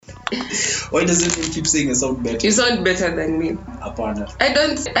Why doesn't he keep saying I sound better? You sound better than me. Apana. I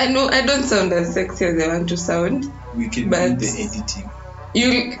don't sound as sexy as I want to sound. We can But do the editing.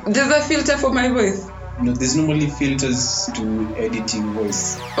 There's a filter for my voice. No, there's normally filters to editing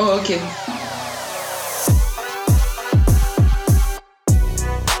voice. Oh, okay.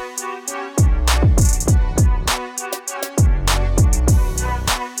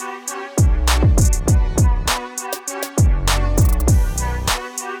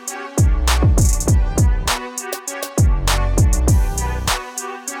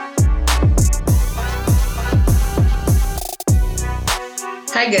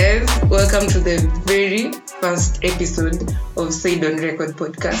 Hi guys, welcome to the very first episode of Said on Record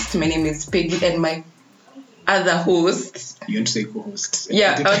podcast. My name is Peggy and my other host. You want to say co-host?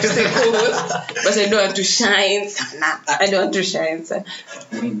 Yeah, I want to say co-host, but I don't want to shine. I don't want to shine.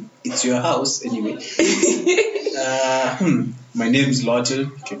 It's your house anyway. My name is Lotte.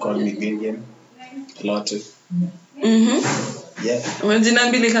 You can call me William. Lotte. Yeah. Majina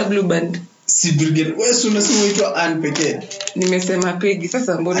mbili ka blue band. Si Bilgen, wewe unasema uitwa Ann pekee. Nimesema Peggy,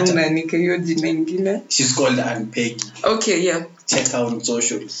 sasa mbona unanika hiyo jina ingine? She's called Ann Peggy. Okay, yeah. Check out on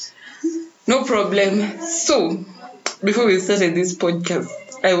socials. No problem. So, before we started this podcast,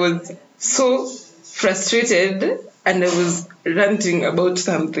 I was so frustrated and I was ranting about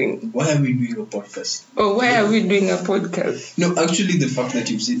something. Why are we doing a podcast? Oh, why are we doing a podcast? No, actually the fact that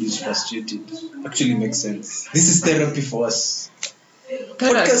you've said is frustrated actually makes sense. This is therapy for us.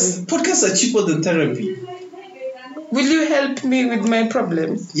 Podcasts are cheaper than therapy. Will you help me with my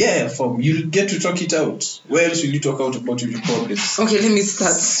problems? Yeah, you'll get to talk it out. Where else will you talk out about your problems? Okay, let me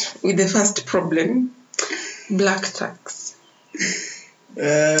start with the first problem. Black tax.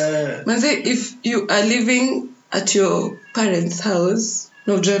 Manze, if you are living at your parents' house,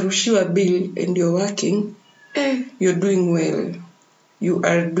 no jarushiwa bill and you're working, you're doing well. You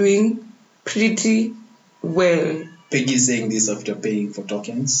are doing pretty well. Peggy is saying this after paying for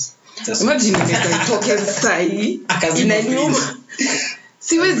tokens. Imagine if I tokens sahi in a new.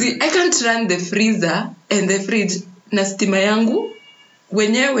 Siwezi, I can't run the freezer and the fridge na stima yangu.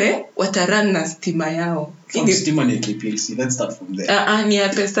 Wenyewe watarun na stima yao. Stima ni KPLC. Let's start from there. Ni ya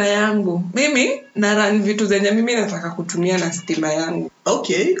pesa yangu. Mimi na run vitu zenye mimi nataka kutumia na stima yangu.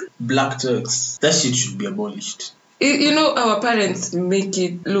 Okay. Black tax. That shit should be abolished. You know, our parents make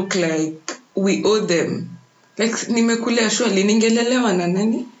it look like we owe them. Like, nimekulia shwali, ningelelewa na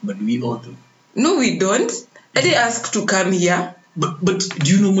nani? But we owe them. No, we don't. I didn't ask to come here. But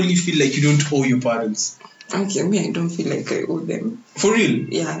do you normally feel like you don't owe your parents? Okay, me, I don't feel like I owe them. For real?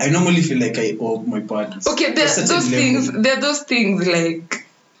 Yeah. I normally feel like I owe my parents. Okay, there are those things like,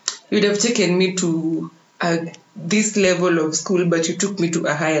 you'd have taken me to this level of school, but you took me to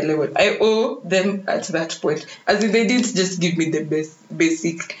a higher level. I owe them at that point. As in, they didn't just give me the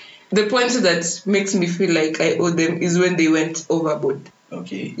basic. The point that makes me feel like I owe them is when they went overboard.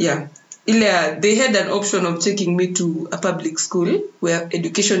 Okay. Yeah. They had an option of taking me to a public school where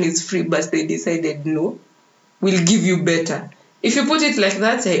education is free, but they decided, no, we'll give you better. If you put it like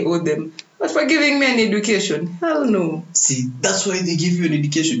that, I owe them. But for giving me an education, hell no. See, that's why they give you an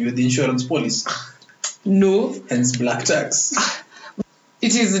education. You're the insurance policy. No. Hence black tax.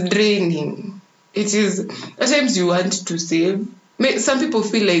 It is draining. It is, at times you want to save. Some people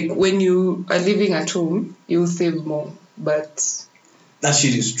feel like when you are living at home, you'll save more, but that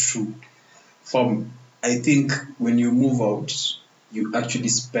shit is true. I think when you move out, you actually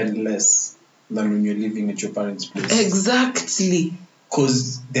spend less than when you're living at your parents' place. Exactly.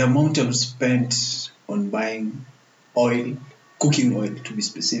 Because the amount I'm spent on buying oil, cooking oil to be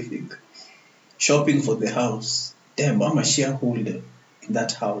specific, shopping for the house, damn, I'm a shareholder in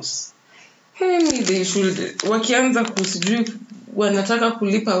that house. Hey, they should, wakianza kusijui wanataka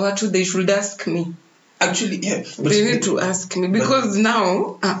kulipa watu, they should ask me. Actually, yeah. They need to ask me because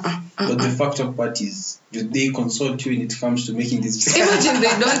now. But the fact of part is, do they consult you when it comes to making this? Imagine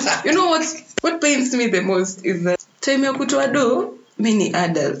they don't. You know what pains me the most is that time ya kutoa do, many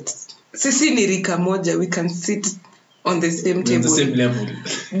adults. Sisi ni rika moja, we can sit on the same table. On the same level.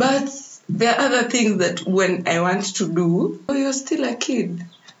 But there are other things that when I want to do, you're still a kid.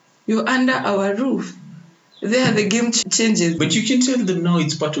 You're under our roof. There the game changes. But you can tell them now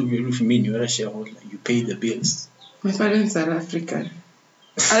it's part of your roof. I mean, you're a shareholder. You pay the bills. My parents are African.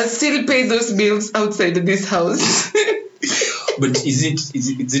 I'll still pay those bills outside this house. But is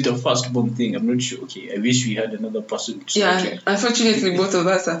it a firstborn thing? I'm not sure. Okay, I wish we had another person. Yeah, unfortunately, both of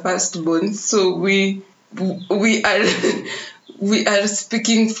us are firstborn, so we are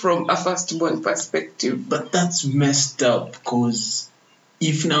speaking from a firstborn perspective. But that's messed up because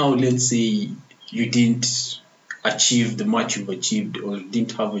if now, let's say, you didn't achieve the much you've achieved or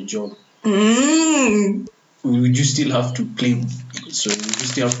didn't have a job, Would you still have to play? So would you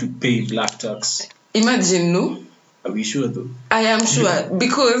still have to pay black tax? Imagine, no? Are we sure though? I am sure,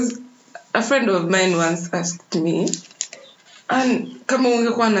 because a friend of mine once asked me, and kama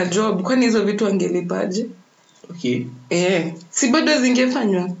ungekuwa na job, kwani hizo vitu angelipaje? Okay. Si bado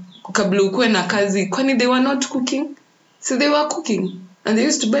zingefanywa kabla ukuwe na kazi, kwani they were not cooking? So they were cooking, and they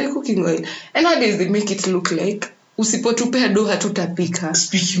used to buy cooking oil. And nowadays they make it look like usipotupea do hatutapika.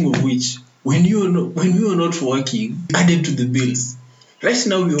 Speaking of which, when you are not working, added to the bills. Right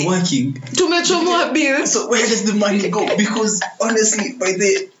now we are working. Tumechomoa bills. So where does the money go? Because honestly,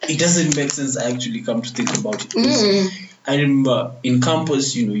 it doesn't make sense. I actually come to think about it. I remember in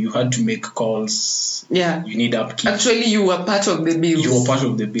campus, you had to make calls. Yeah. You need upkeep. Actually, you were part of the bills. You were part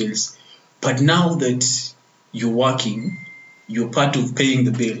of the bills. But now that you're working, you're part of paying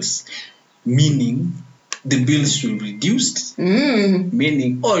the bills. Meaning, the bills should be reduced.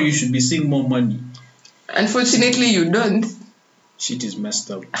 Meaning, you should be seeing more money. Unfortunately, you don't. Shit is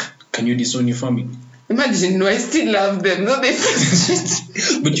messed up. Can you disown your family? Imagine, no, I still love them. No, they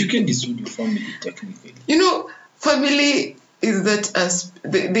But you can disown your family, technically. Family is that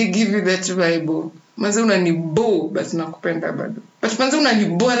they give you that vibe. Manze unanibo, but nakupenda bado. But manze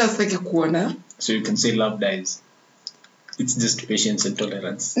unanibo hata sitaki kuona. So you can say love dies. It's just patience and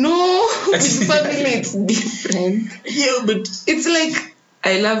tolerance. No, with family it's different. Yeah, but it's like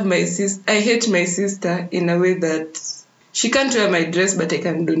I love my sister. I hate my sister in a way that she can't wear my dress, but I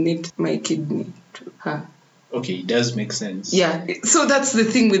can donate my kidney to her. Okay, it does make sense. Yeah, so that's the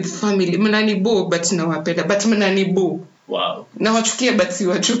thing with family. Mnanibo, but nawapenda. But mnanibo. Wow. Nawachukia, but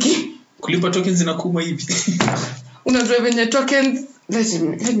siwachuki. Kulipa tokens inakuwa hivi. Unajua venye tokens,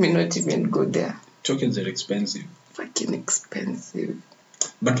 let me not even go there. Tokens are expensive. Fucking expensive.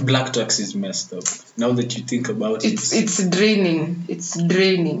 But black tax is messed up. Now that you think about it. It's draining. It's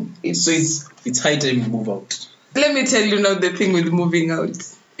draining. So it's high time you move out. Let me tell you now the thing with moving out.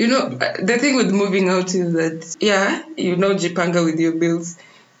 The thing with moving out is that, jipanga with your bills.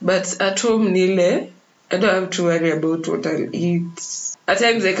 But at home, Nile, I don't have to worry about what I'll eat. At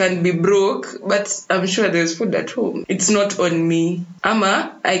times I can be broke, but I'm sure there's food at home. It's not on me.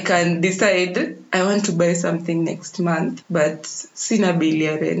 Ama, I can decide I want to buy something next month, but sina bill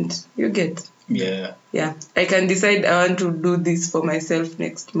ya rent. You get? Yeah. Yeah. I can decide I want to do this for myself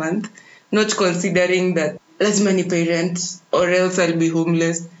next month, not considering that lazima nipe rent or else I'll be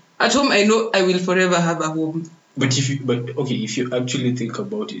homeless. At home, I know I will forever have a home. But if you actually think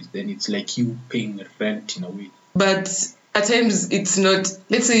about it, then it's like you paying rent in a way. But at times it's not.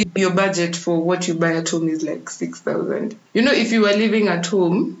 Let's say your budget for what you buy at home is like 6,000. If you were living at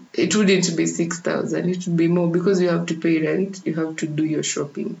home, it wouldn't be 6,000. It would be more because you have to pay rent. You have to do your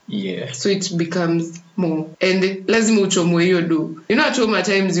shopping. Yeah. So it becomes more. And lazima uchomwe hiyo do. At home at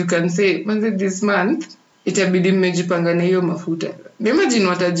times you can say, this month itabidi mmejipanga na hiyo mafuta. Imagine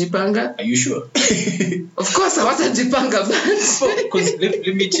watajipanga. Are you sure? Of course watajipanga, but because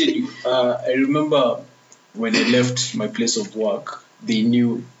let me tell you, I remember when I left my place of work, they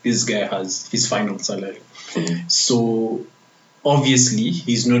knew this guy has his final salary. So obviously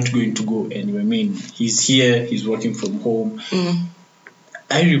he's not going to go anywhere. I mean, he's here, he's working from home.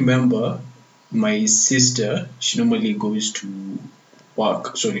 I remember my sister, she normally goes to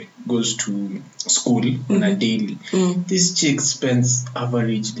school on a daily. This chick spends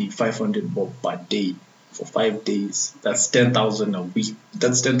averagely 500 bob per day for 5 days. That's 10,000 a week.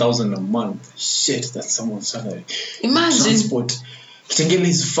 That's 10,000 a month. Shit, that's someone's salary. Imagine. Transport. Kitengele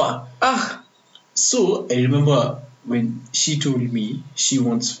is far. So I remember when she told me she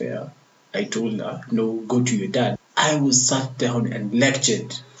wants fare, I told her, no, go to your dad. I was sat down and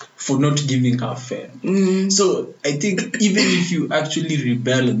lectured for not giving her fare. So I think even if you actually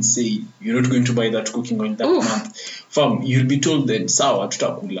rebel and say you're not going to buy that cooking oil that month, fam, you'll be told then, sawa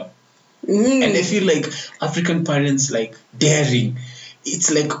tutakula. And I feel like African parents like daring. It's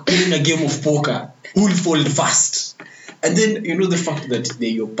like playing a game of poker. Who will fold fast? And then the fact that they're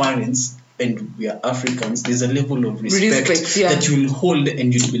your parents and we are Africans, there's a level of respect that you'll hold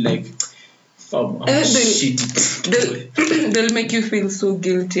and you'll be like, fam, I'm shitty. They'll make you feel so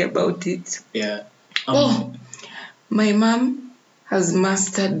guilty about it. Yeah. My mom has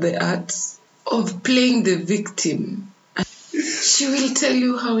mastered the art of playing the victim. She will tell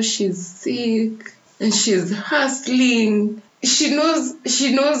you how she's sick and she's hustling. She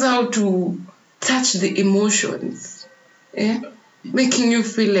knows how to touch the emotions. Yeah? Making you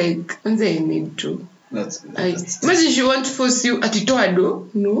feel like I need to. Imagine she won't force you at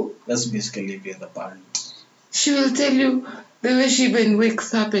itoado. No. That's basically being the parent. She will tell you the way she even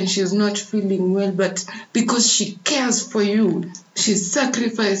wakes up and she's not feeling well, but because she cares for you, she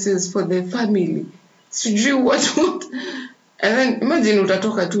sacrifices for the family. Sijui what. And then imagine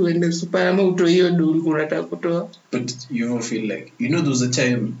utatoka tu uende super ama utoe hiyo do ulikuwa unataka kutoa. But you ever feel like, there was a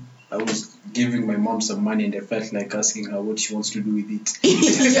time I was giving my mom some money and I felt like asking her what she wants to do with it.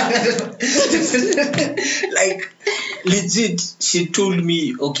 Like, legit, she told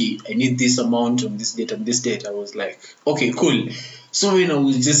me, okay, I need this amount on this date and this date. I was like, okay, cool. So when I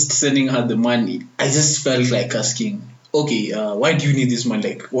was just sending her the money, I just felt like asking, okay, why do you need this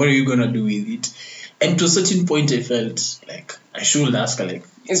money? Like, what are you going to do with it? And to a certain point, I felt like I should ask her, like,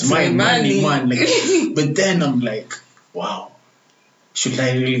 it's my money, man. Like, but then I'm like, wow. Should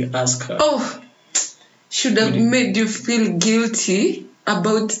I really ask her? Oh, should have made you feel guilty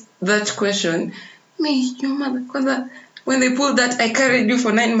about that question. Me, your mother, when they pulled that I carried you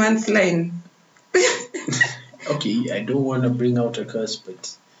for 9 months line. Okay, I don't want to bring out a curse,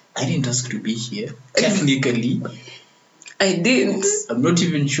 but I didn't ask to be here. Technically. I didn't. I'm not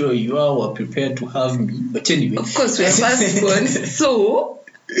even sure you all were prepared to have me. But anyway. Of course, we are firstborn, so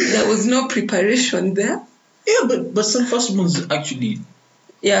there was no preparation there. Yeah, but some firstborns actually.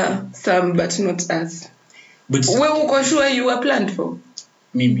 Yeah, some, but not us. But where were sure you were planned for?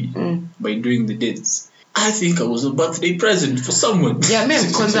 Mimi, by doing the dates. I think I was a birthday present for someone. Yeah, me,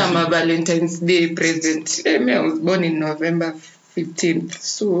 because I'm a Valentine's Day present. Me, I was born in November 15th,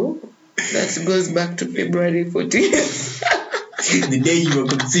 so that goes back to February 14th. The day you were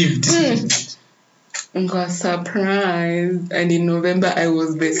conceived. I got surprised, and in November I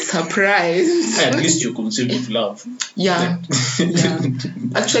was the surprise. At least you conceived with love. Yeah, yeah.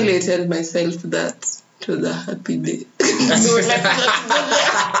 Actually, I tell myself that it was a happy day. Let's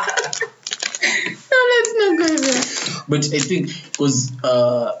not go there. But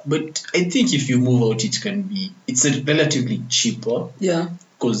I think if you move out, it's a relatively cheaper. Yeah.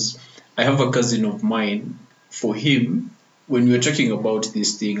 Because I have a cousin of mine. For him, when we were talking about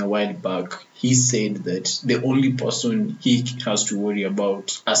this thing a while back, he said that the only person he has to worry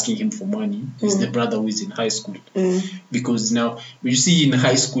about asking him for money is the brother who is in high school. Because now, you see in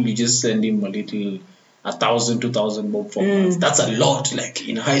high school, you just send him a little 1,000, 2,000 bob for month. That's a lot. Like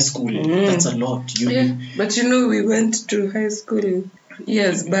in high school, that's a lot. But we went to high school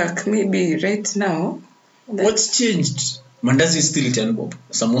years back. Maybe right now. What's changed? Mandazi is still 10 bob.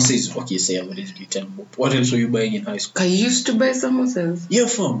 Samosa is okay, say averagely 10 bob. What else were you buying in high school? I used to buy samosas. Yeah,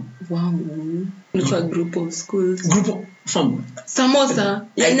 fam. Wow. Which a group of schools. Fam. Samosa.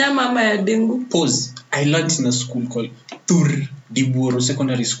 Ya mama ya dengu. Pause. I learned in a school called Tur Diboro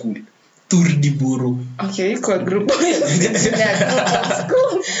Secondary School. Tur Diboro. Okay, called group of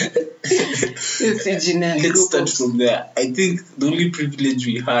Let's start from there. I think the only privilege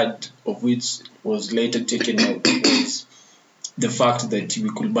we had, of which was later taken out, was the fact that we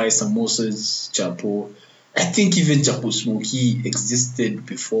could buy samosas, chapo. I think even chapo smoky existed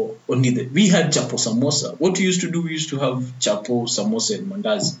before. Only that we had chapo samosa. What we used to do, we used to have chapo, samosa, and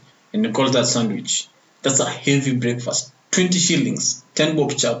mandazi, and they call that sandwich. That's a heavy breakfast. 20 shillings, 10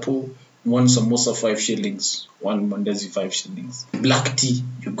 bob chapo, 1 samosa 5 shillings, 1 mandazi 5 shillings. Black tea,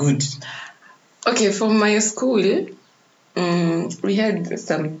 you're good. Okay, for my school, we had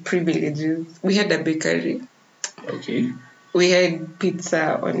some privileges. We had a bakery. Okay. We had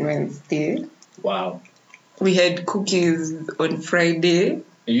pizza on Wednesday. Wow. We had cookies on Friday.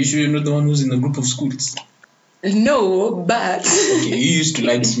 Are you sure you're not the one who's in a group of schools? No, but... Okay, you used to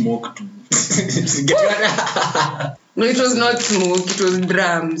light smoke to get... No, it was not smoke, it was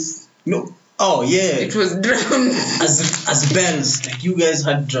drums. No. Oh, yeah. It was drums. As bells. Like, you guys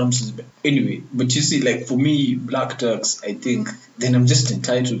had drums as bells. Anyway, but you see, like, for me, black tax, I think, then I'm just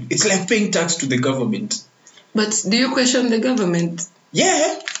entitled. It's like paying tax to the government. But do you question the government?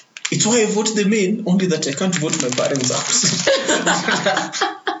 Yeah. It's why I vote them in, only that I can't vote my parents out.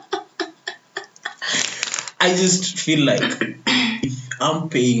 I just feel like if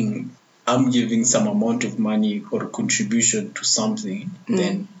I'm giving some amount of money or contribution to something,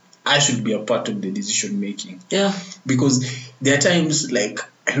 then I should be a part of the decision making. Yeah. Because there are times like,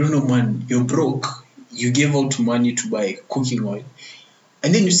 I don't know, man, you're broke, you gave out money to buy cooking oil,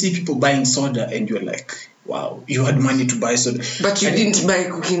 and then you see people buying soda and you're like, wow, you had money to buy soda. But you didn't buy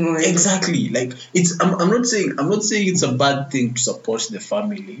cooking oil. Exactly. Like I'm not saying it's a bad thing to support the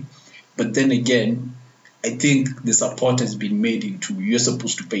family, but then again, I think the support has been made into you're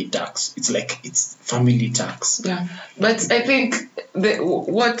supposed to pay tax. It's like it's family tax. Yeah. But I think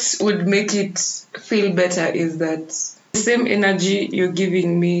what would make it feel better is that the same energy you're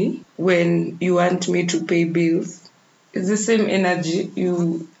giving me when you want me to pay bills is the same energy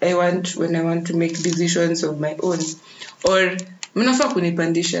I want when I want to make decisions of my own. Or mnafaa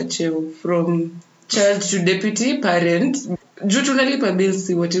kunipandisha cheo from child to deputy parent juu tunalipa bills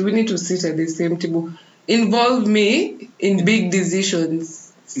si wote, we need to sit at the same table. Involve me in big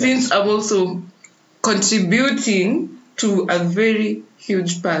decisions, since I'm also contributing to a very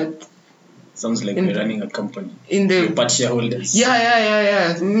huge part. Sounds like we're running a company. In the You're part shareholders.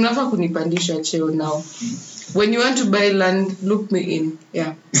 Yeah. Mnafaa kunipandisha cheo now. When you want to buy land, look me in.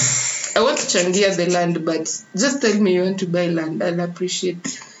 Yeah. I want to changia the land, but just tell me you want to buy land. I'll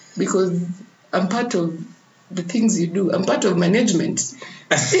appreciate, because I'm part of the things you do. I'm part of management.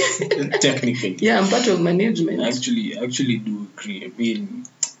 Technically. Yeah, I'm part of management. I actually do agree. I mean,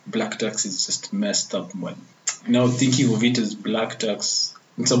 black tax is just messed up, man. Now thinking of it as black tax,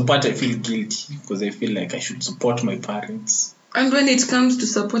 in some part I feel guilty because I feel like I should support my parents. And when it comes to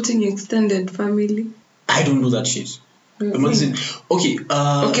supporting extended family, I don't know that shit.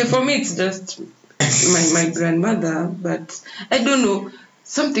 Okay, for me it's just my grandmother, but I don't know.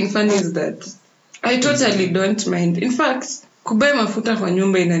 Something funny is that I totally don't mind. In fact, kubai mafuta kwa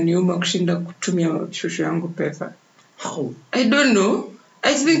nyumba inaniuma kushinda kutumia shushu yangu pesa. How? I don't know.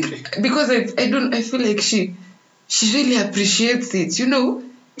 I think because I feel like she really appreciates it. You know,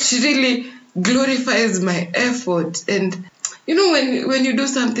 she really glorifies my effort. And you know, when you do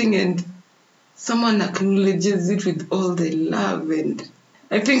something and someone acknowledges it with all the love, and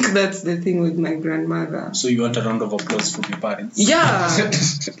I think that's the thing with my grandmother. So you want a round of applause from your parents? Yeah.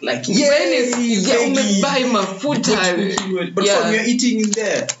 Like, buy mafuta. But from you're eating in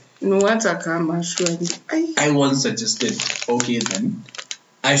there. No, what a kama surely. I once suggested, okay then,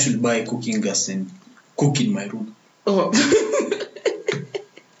 I should buy cooking gas and cook in my room. Oh.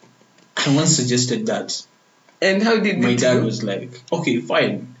 I once suggested that. And how did my dad was like, okay,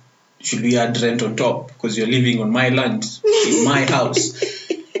 fine. Should we add rent on top because you're living on my land in my house?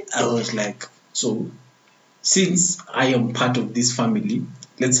 I was like, so since I am part of this family,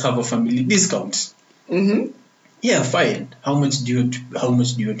 let's have a family discount. Mm-hmm. Yeah, fine. How much do you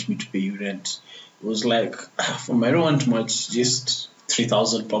want me to pay you rent? It was like, from I don't want much, just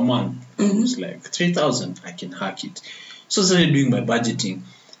 3,000 per month. Mm-hmm. I was like, 3,000, I can hack it. So I started doing my budgeting.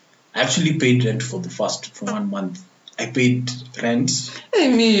 I actually paid rent for 1 month. I paid rent. I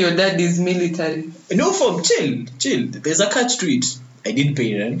mean, your dad is military. No, chill. There's a catch to it. I did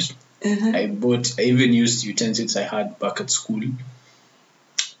pay rent. Uh-huh. I even used utensils I had back at school.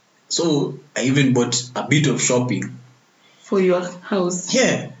 So I even bought a bit of shopping. For your house?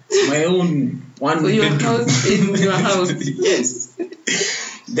 Yeah, my own one For your house in your house? Yes.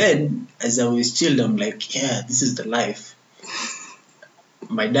 Then, as I was chilled, I'm like, yeah, this is the life.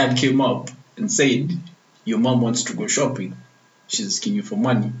 My dad came up and said, your mom wants to go shopping. She's asking you for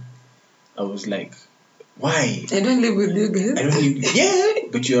money. I was like, why? I don't live with you guys. I don't live. Yeah,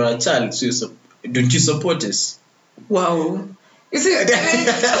 but you're a child, so don't you support us? Wow. You see, when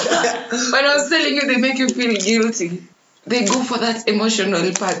I was telling you, they make you feel guilty. They go for that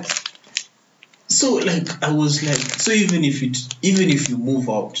emotional part. So, like, I was like, so even if you move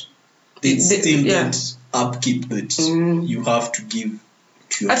out, they still get upkeep that you have to give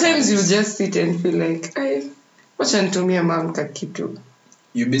to your At times parents. you just sit and feel like, wacha nitumie mom kakitu.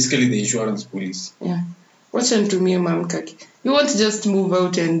 You're basically the insurance police. Yeah. Wacha nitumie mom kaki. You won't just move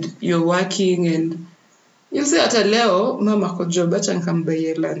out and you're working and you say hata leo mama ako job, acha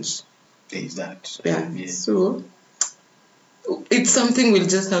nikambuy lunch. There is that. Yeah. So it's something we'll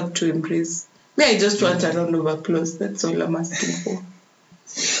just have to embrace. Me, I just want a round of applause. That's all I'm asking for.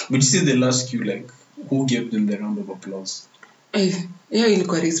 But you see, they'll ask you, like, who gave them the round of applause? Yeah,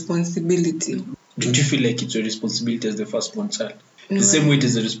 ilikuwa responsibility. Don't you feel like it's your responsibility as the firstborn child? No, the same way it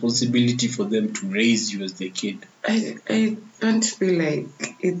is a responsibility for them to raise you as their kid. I don't feel like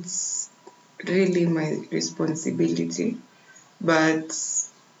it's really my responsibility, but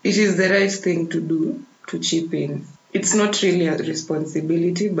it is the right thing to do, to chip in. It's not really a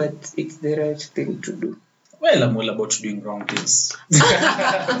responsibility, but it's the right thing to do. Well, I'm all about doing wrong things.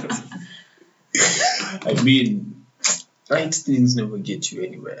 I mean, right things never get you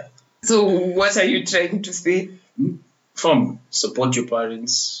anywhere. So what are you trying to say? From support your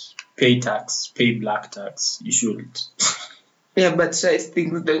parents, pay tax, pay black tax. You shouldn't. Yeah, but right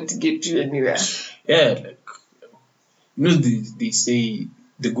things don't get you anywhere. Yeah, like, you know, they say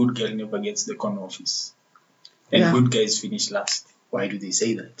the good girl never gets the corner office. And good guys finish last. Why do they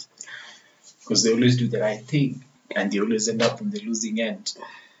say that? Because they always do the right thing. And they always end up on the losing end.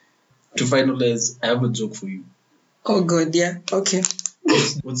 To finalize, I have a joke for you. Oh God, yeah. Okay.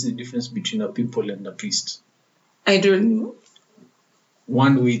 What's the difference between a pimple and a priest? I don't know.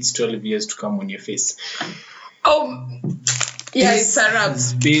 One waits 12 years to come on your face. Oh, yeah, it's a wrap.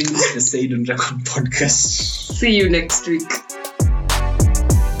 It's been the Said on Record podcast. See you next week.